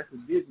to the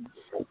wrestling business.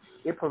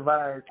 It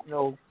provides,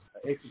 an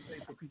extra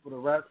place for people to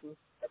wrestle.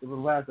 It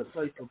provides a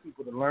place for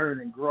people to learn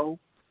and grow.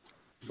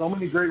 So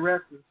many great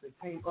wrestlers that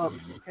came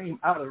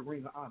out of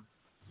Ring of Honor.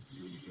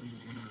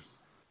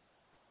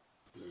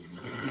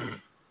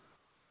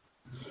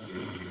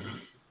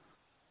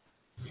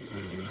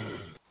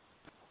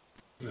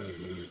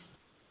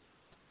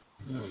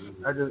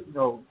 I just,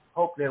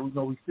 hope that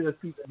we still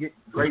keep get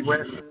great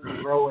wrestlers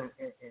and grow and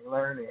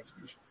learn. And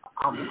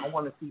I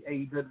want to see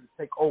AEW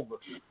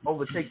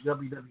overtake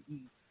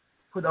WWE,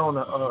 put on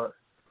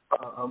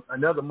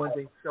another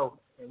Monday show,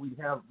 and we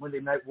have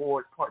Monday Night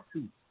Wars Part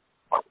 2.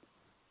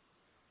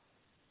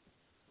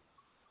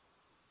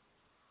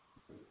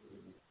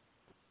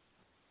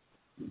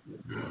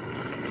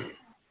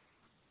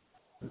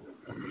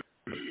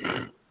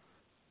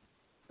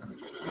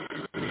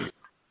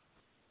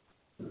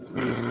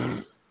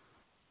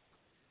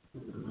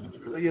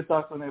 What are your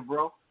thoughts on that,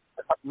 bro?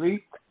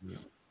 Lee?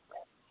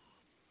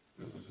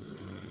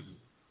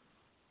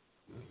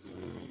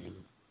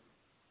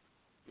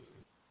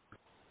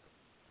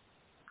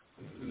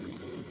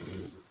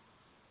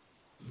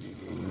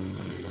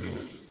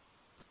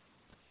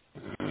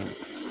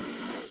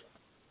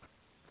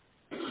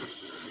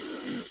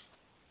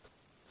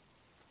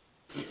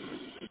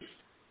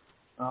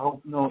 I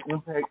hope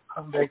Impact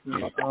come back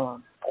and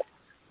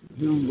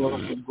do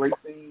some great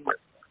things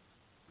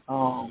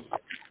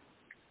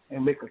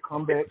and make a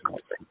comeback.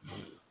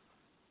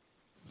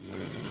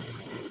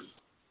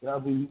 That'll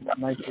be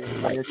nice to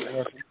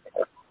happen.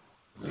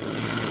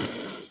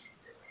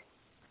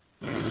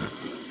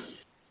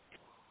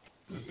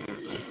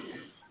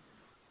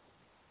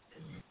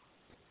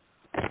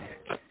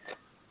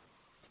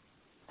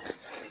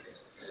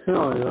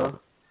 Oh, yeah.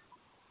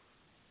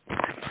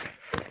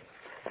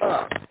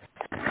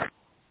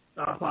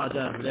 I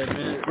apologize for that,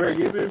 man. Greg,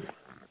 you here?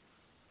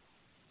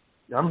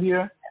 I'm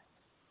here.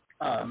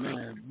 Oh,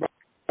 man.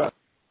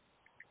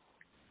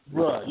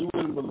 Bro, you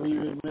wouldn't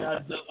believe it,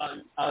 man.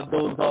 I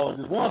dozed off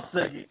just 1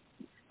 second.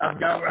 I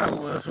got where I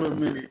was for a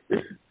minute.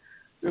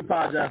 I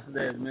apologize for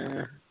that,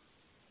 man.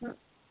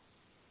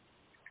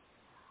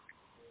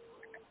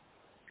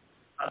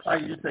 I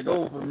thought you just take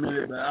over for a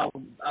minute, but I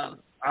was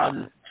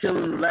just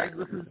chilling,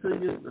 listening to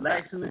you,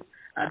 relaxing it.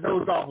 I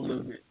dozed off a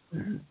little bit.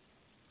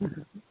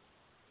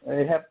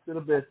 It happens to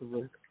the best of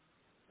us.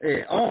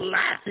 Yeah, on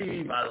live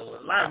TV, by the way,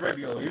 live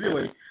radio.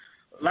 Anyway,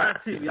 live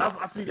TV.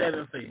 I see that in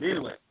the face.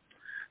 Anyway,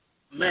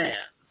 man,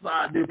 so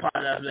I do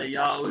apologize that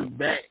y'all. We're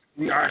back.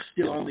 We are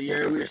still on the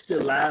air. We are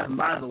still live. And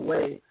by the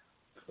way,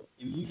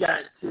 you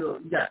got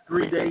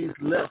 3 days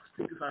left.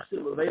 Tickets are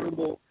still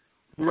available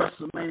for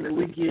WrestleMania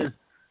weekend.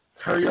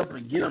 Hurry up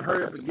and get them.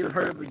 Hurry up and get them.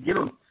 Hurry up and get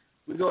them.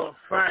 We go on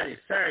Friday,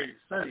 Saturday,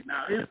 Sunday.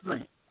 Now, here's the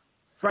thing.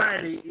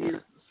 Friday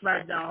is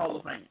SmackDown Hall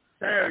of Fame.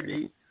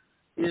 Saturday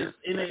is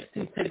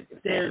NXT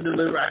Stand and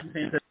Deliver. I can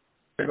say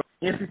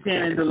NXT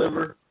Stand and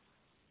Deliver,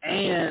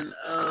 and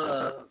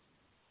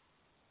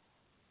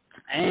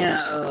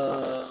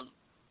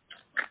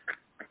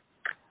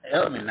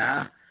help me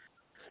now.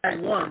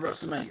 Night 1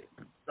 WrestleMania.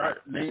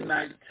 Then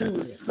night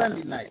 2 is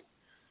Sunday night.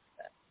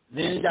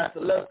 Then you got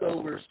the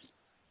leftovers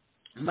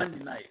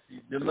Monday night.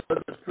 The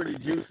leftovers pretty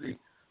juicy.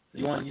 So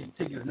you want to get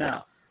tickets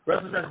now.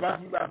 Wrestling that's brought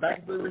to you by Back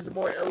and Forth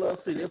Memorial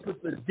LLC. They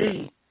put the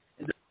D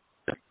in the.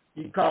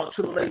 You can call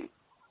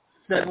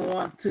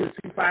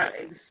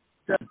 888-712-2587.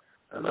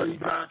 I know you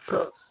drive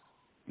trucks.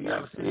 You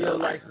have a CDL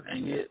license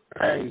and get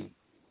paid.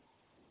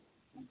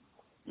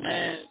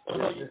 Man,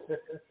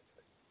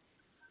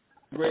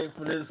 ready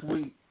for this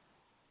week.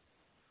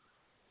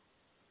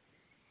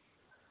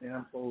 And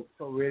I'm so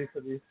ready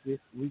for this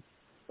week.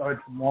 Start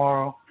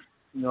tomorrow.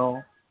 You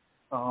know,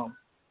 I'm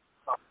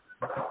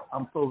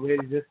so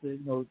ready just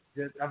to,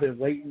 just I've been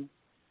waiting,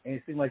 and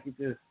it seemed like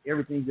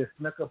everything just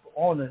snuck up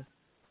on us.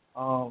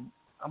 I'm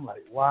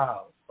like,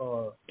 wow,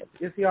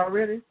 is he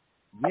already?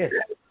 Yes.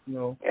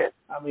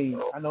 I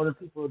mean, I know the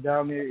people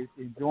down there is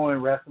enjoying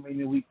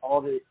WrestleMania week,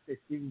 all the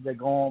seasons that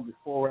go on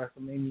before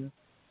WrestleMania.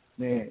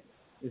 Man,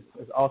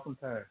 it's awesome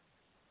time.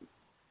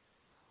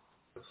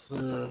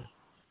 It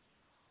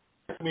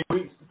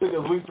took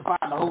us weeks to find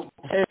a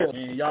hotel,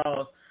 and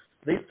y'all.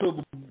 They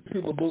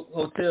people booked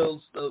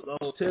hotels, a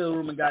hotel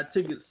room, and got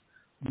tickets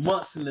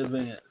months in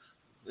advance.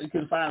 They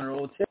couldn't find a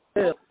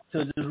hotel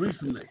till just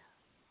recently.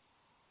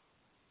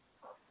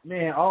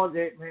 Man, all of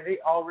that, man, they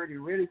already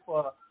ready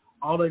for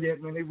all of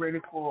that, man. They ready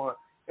for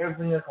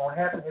everything that's going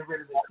to happen. They're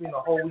ready to spend a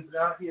whole week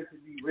down here to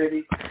be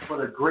ready for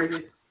the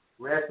greatest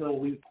wrestling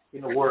week in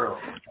the world.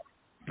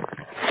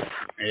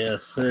 Yes,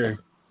 sir.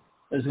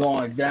 It's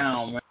going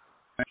down, man.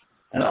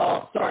 And it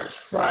all starts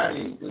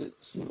Friday with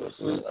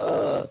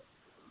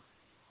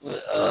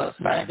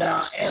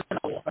SmackDown and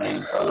Hall of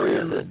Fame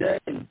earlier in the day.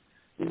 You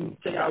can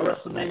check out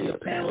WrestleMania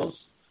panels,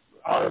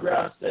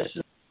 autograph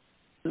sessions,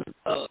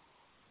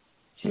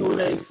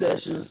 Q&A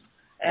sessions,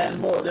 and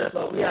more. That's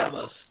all. We have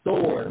a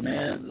store,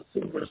 man, the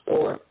super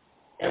store.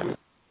 Everything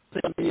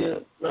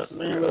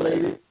WrestleMania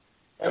related,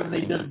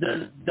 everything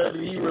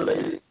WWE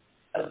related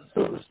at the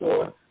super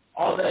store.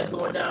 All that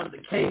going down at the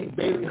K.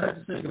 Bailey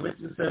Hutchinson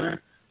Convention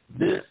Center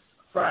this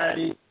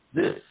Friday,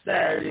 this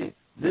Saturday,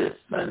 this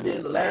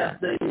Sunday. The last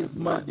day is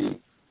Monday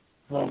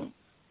from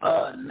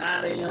 9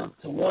 a.m.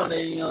 to 1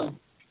 a.m.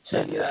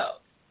 Check it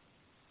out.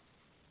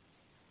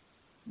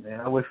 Man,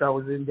 I wish I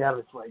was in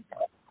Dallas right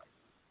now.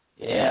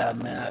 Yeah,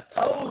 man, I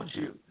told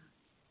you.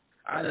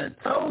 I done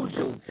told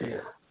you,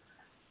 Tim.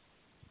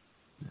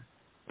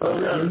 You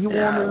want me,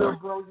 little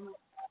bro?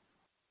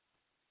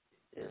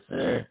 Yes,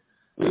 sir.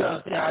 We're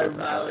going to see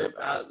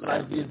how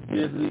life is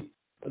busy.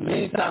 But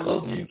many times,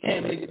 those of you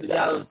can't make it to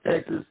Dallas,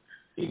 Texas,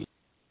 you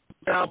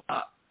can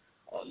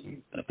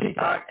download the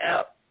Peacock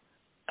app.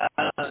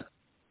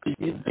 You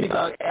get the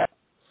Peacock app,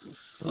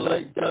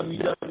 select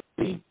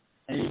WWE,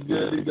 and you're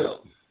good to go.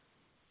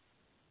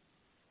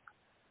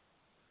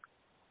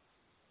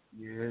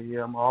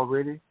 Yeah, I'm all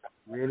ready,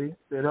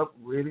 set up,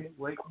 waiting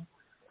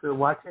to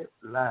watch it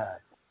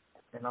live.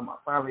 And I'm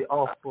finally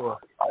off for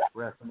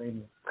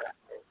WrestleMania.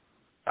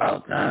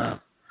 Out time.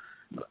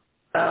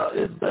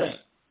 It's bang.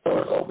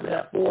 Doors open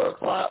at 4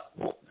 o'clock,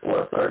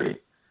 4:30.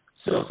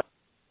 So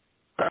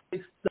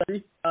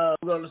 6:30.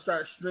 We're gonna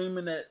start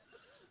streaming at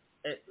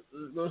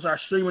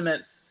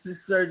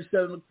 6:30,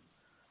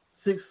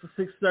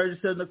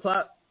 7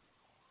 o'clock.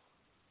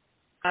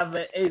 Live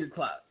at 8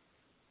 o'clock.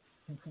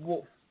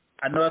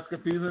 I know that's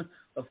confusing.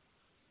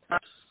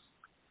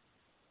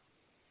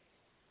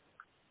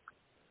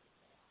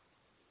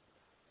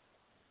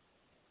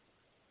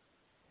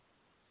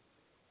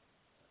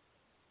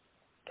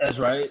 That's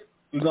right.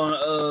 We're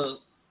gonna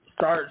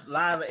start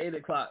live at 8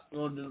 o'clock.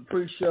 We're gonna do the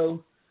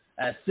pre-show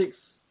at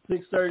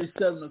 6:30,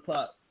 7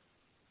 o'clock.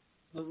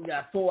 So we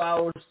got 4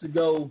 hours to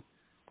go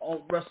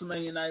on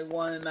WrestleMania Night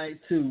 1 and Night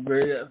 2.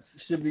 It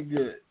should be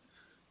good.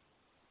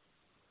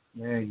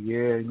 Man,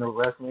 yeah,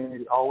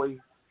 WrestleMania is always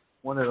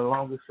one of the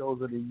longest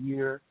shows of the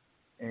year,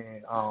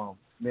 and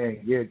man,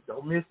 yeah,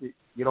 don't miss it.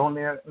 Get on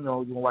there. You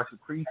can watch the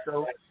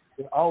pre-show.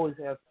 They always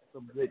have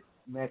some good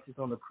matches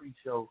on the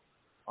pre-show.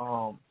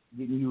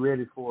 Getting you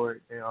ready for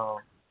it,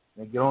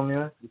 and get on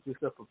there, get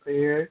yourself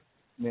prepared,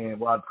 man.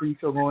 While the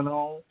pre-show going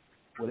on,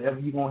 whatever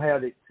you're gonna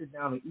have to sit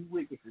down and eat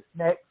with, get your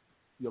snacks,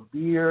 your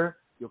beer,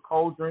 your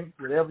cold drinks,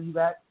 whatever you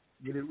got,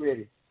 Get it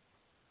ready.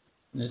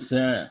 Yes,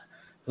 sir.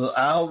 So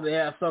I hope they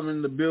have something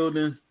in the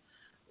building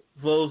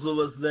for those of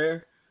us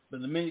there. But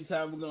in the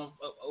meantime, we're going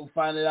to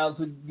find it out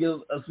as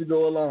we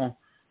go along.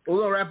 But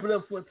we're going to wrap it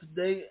up for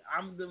today.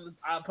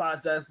 I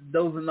apologize for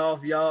dozing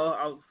off,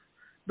 y'all.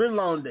 It's been a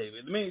long day. But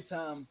in the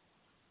meantime,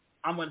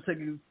 I'm going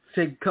to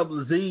take a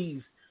couple of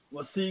Z's.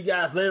 We'll see you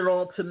guys later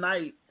on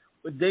tonight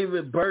with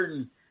David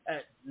Burton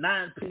at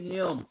 9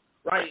 p.m.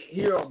 right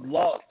here on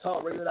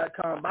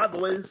blogtalkradio.com. By the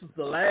way, this is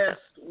the last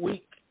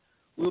week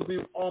we'll be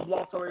on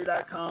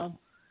blogtalkradio.com.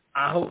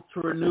 I hope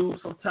to renew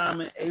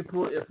sometime in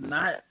April. If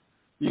not,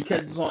 you can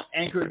catch us on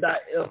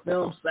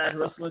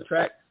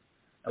anchor.fm/wrestlingtracks.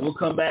 And we'll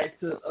come back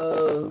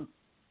to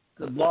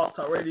Blog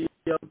Talk Radio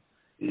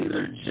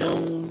either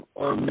June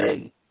or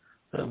May.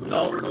 So if we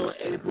don't renew in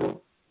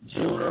April,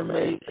 June or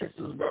May, catch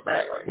us back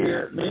right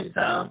here. In the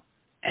meantime,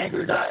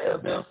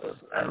 anchor.fm. We're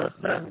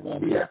going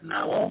to be here from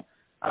now on.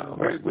 Have a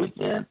great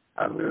weekend.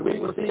 Have a great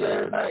week. We'll see you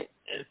later tonight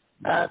at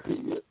 9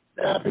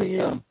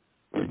 p.m.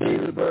 with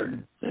David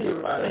Burton. See you,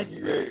 everybody. Thank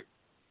you, Greg.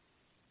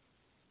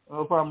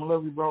 No problem.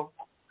 Love you, bro.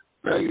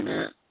 Love you,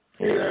 man.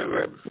 See you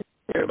later,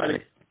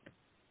 everybody.